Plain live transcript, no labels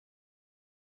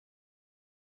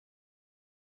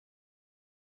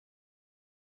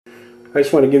I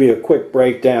just want to give you a quick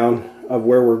breakdown of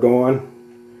where we're going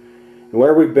and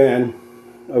where we've been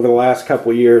over the last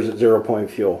couple of years at Zero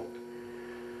Point Fuel.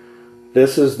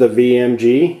 This is the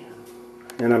VMG,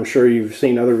 and I'm sure you've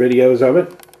seen other videos of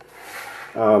it.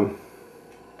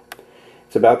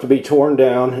 It's about to be torn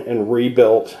down and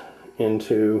rebuilt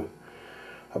into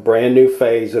a brand new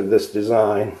phase of this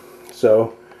design.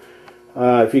 So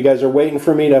if you guys are waiting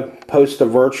for me to post a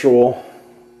virtual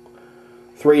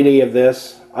 3D of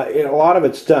this, a lot of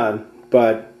it's done,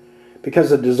 but because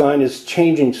the design is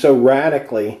changing so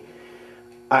radically,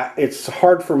 it's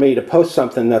hard for me to post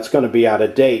something that's going to be out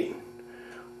of date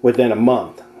within a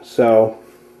month. So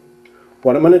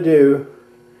what I'm going to do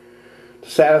to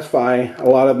satisfy a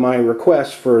lot of my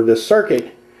requests for this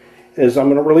circuit is I'm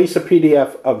going to release a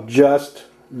PDF of just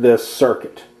this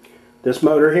circuit. This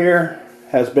motor here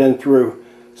has been through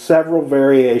several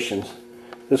variations.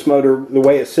 This motor, the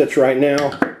way it sits right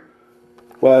now,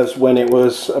 was when it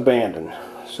was abandoned.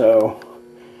 So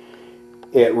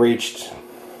it reached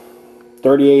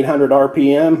 3,800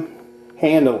 RPM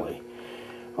handily,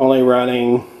 only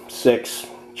running 6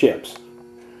 chips.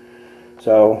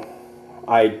 So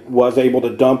I was able to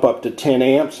dump up to 10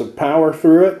 amps of power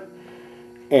through it,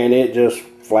 and it just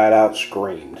flat out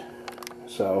screamed.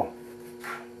 So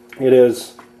it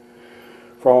is,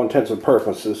 for all intents and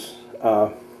purposes,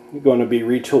 going to be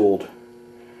retooled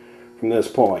from this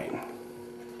point.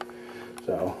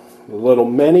 So the little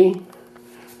Mini,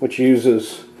 which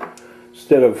uses,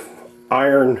 instead of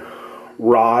iron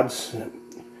rods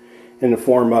in the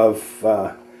form of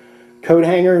coat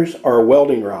hangers or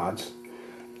welding rods,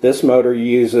 this motor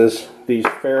uses these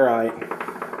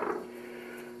ferrite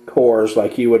cores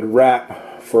like you would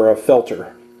wrap for a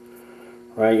filter.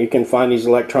 Right? You can find these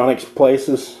electronics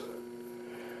places,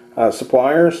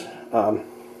 suppliers.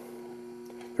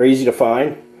 They're easy to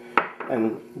find,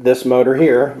 and this motor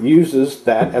here uses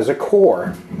that as a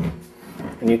core.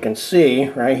 And you can see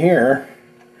right here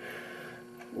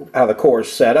how the core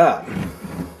is set up.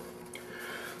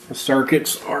 The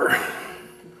circuits are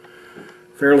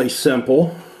fairly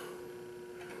simple.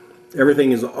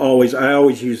 Everything is always, I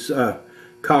always use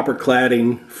copper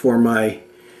cladding for my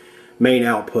main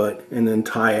output and then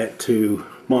tie it to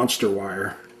monster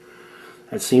wire.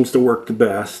 That seems to work the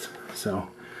best. So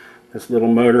this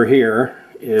little motor here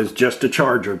is just a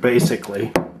charger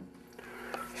basically.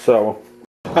 So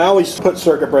I always put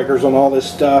circuit breakers on all this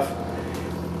stuff.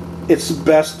 It's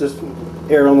best to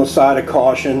err on the side of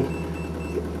caution.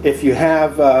 If you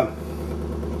have a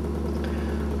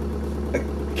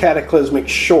cataclysmic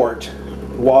short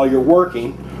while you're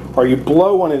working, or you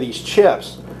blow one of these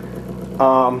chips,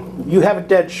 you have a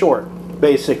dead short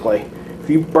basically. If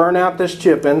you burn out this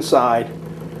chip inside,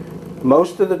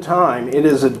 most of the time it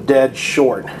is a dead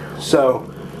short. So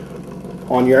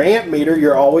on your amp meter,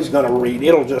 you're always going to read,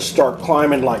 it'll just start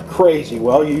climbing like crazy.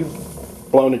 Well,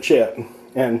 you've blown a chip,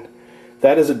 and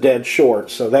that is a dead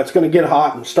short. So that's going to get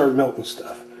hot and start melting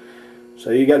stuff. So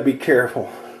you got to be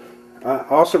careful. I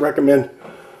also recommend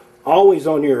always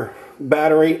on your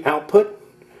battery output,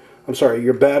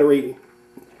 your battery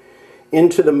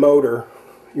into the motor,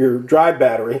 your drive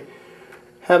battery,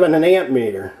 having an amp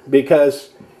meter, because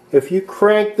if you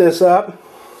crank this up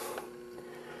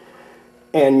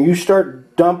and you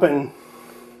start dumping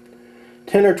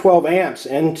 10 or 12 amps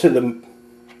into the,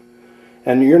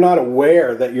 and you're not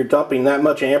aware that you're dumping that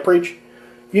much amperage,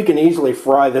 you can easily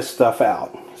fry this stuff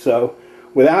out. So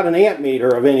without an amp meter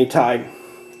of any type,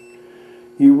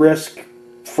 you risk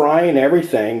frying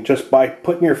everything just by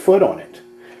putting your foot on it.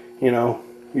 You know,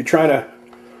 you're trying to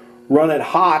run it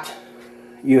hot,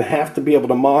 you have to be able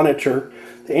to monitor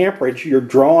the amperage you're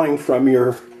drawing from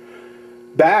your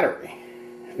battery.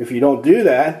 If you don't do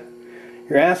that,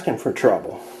 you're asking for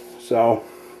trouble. So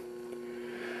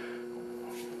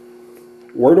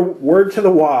word to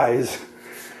the wise.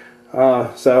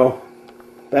 So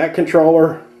that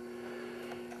controller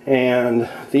and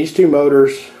these two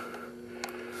motors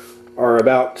are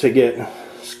about to get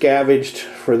scavenged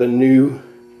for the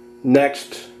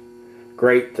next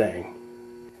great thing.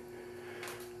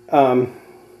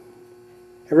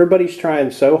 Everybody's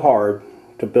trying so hard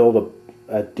to build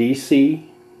a DC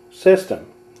system,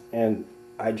 and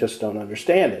I just don't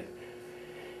understand it.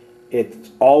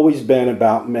 It's always been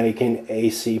about making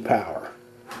AC power.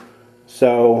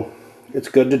 So it's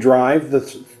good to drive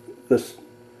this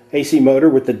AC motor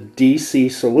with the DC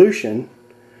solution,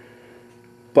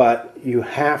 but you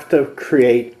have to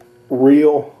create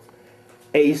real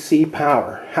AC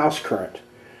power, house current,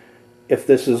 if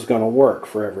this is going to work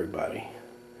for everybody.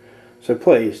 So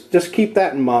please, just keep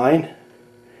that in mind.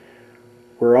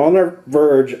 We're on the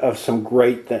verge of some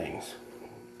great things.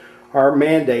 our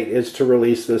mandate is to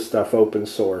release this stuff open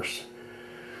source.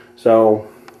 So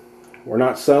we're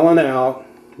not selling out,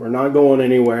 we're not going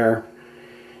anywhere,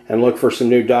 and look for some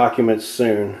new documents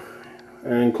soon,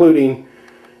 including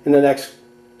in the next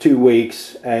 2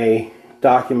 weeks a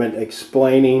document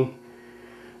explaining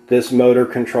this motor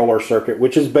controller circuit,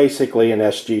 which is basically an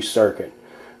SG circuit.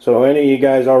 So any of you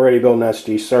guys already building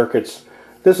SG circuits,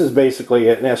 this is basically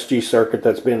an SG circuit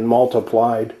that's been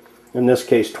multiplied, in this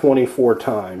case 24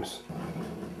 times.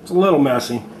 It's a little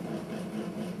messy.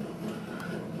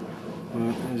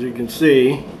 As you can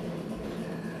see,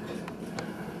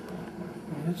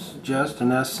 it's just an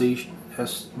SG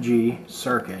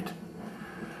circuit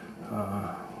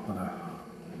with a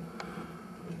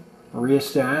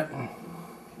rheostat,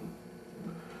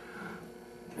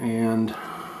 and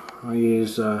I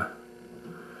use 10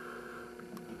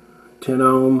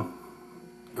 ohm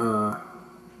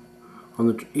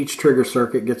on each trigger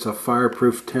circuit gets a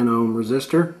fireproof 10 ohm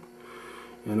resistor,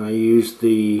 and I use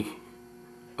the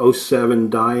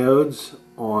 07 diodes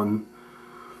on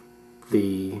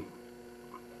the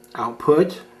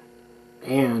output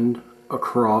and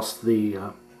across the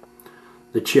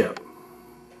chip.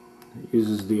 It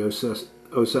uses the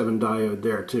 07 diode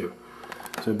there too.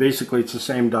 So basically it's the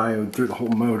same diode through the whole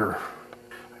motor.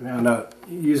 I found out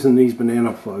using these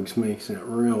banana plugs makes it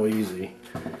real easy.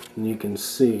 And you can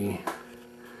see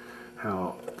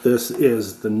how this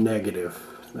is the negative.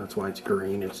 That's why it's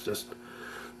green. It's just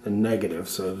the negative.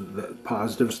 So the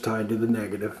positive is tied to the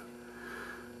negative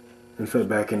and fed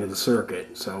back into the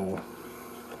circuit. So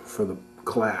for the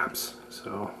collapse.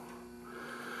 So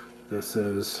this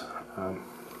is,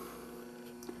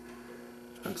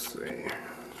 let's see.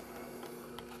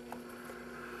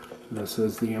 This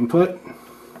is the input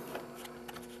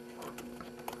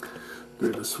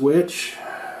through the switch.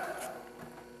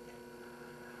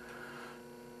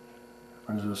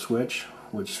 There's a switch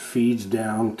which feeds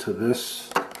down to this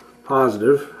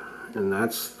positive, and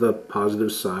that's the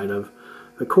positive side of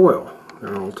the coil.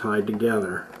 They're all tied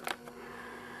together,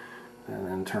 and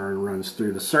in turn runs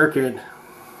through the circuit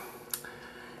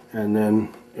and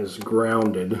then is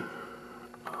grounded,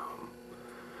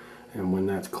 and when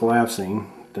that's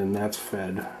collapsing, then that's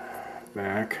fed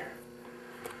back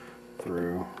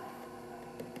through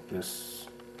this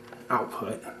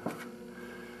output,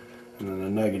 and then the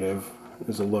negative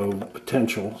is a low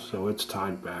potential, so it's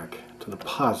tied back to the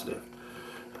positive,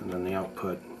 and then the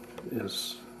output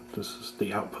is, this is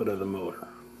the output of the motor.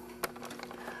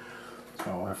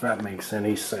 So if that makes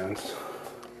any sense.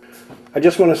 I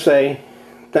just want to say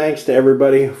thanks to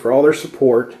everybody for all their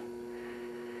support,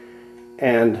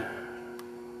 and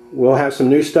we'll have some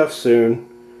new stuff soon.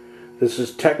 This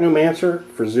is Technomancer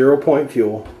for 0 Point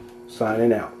Fuel,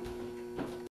 signing out.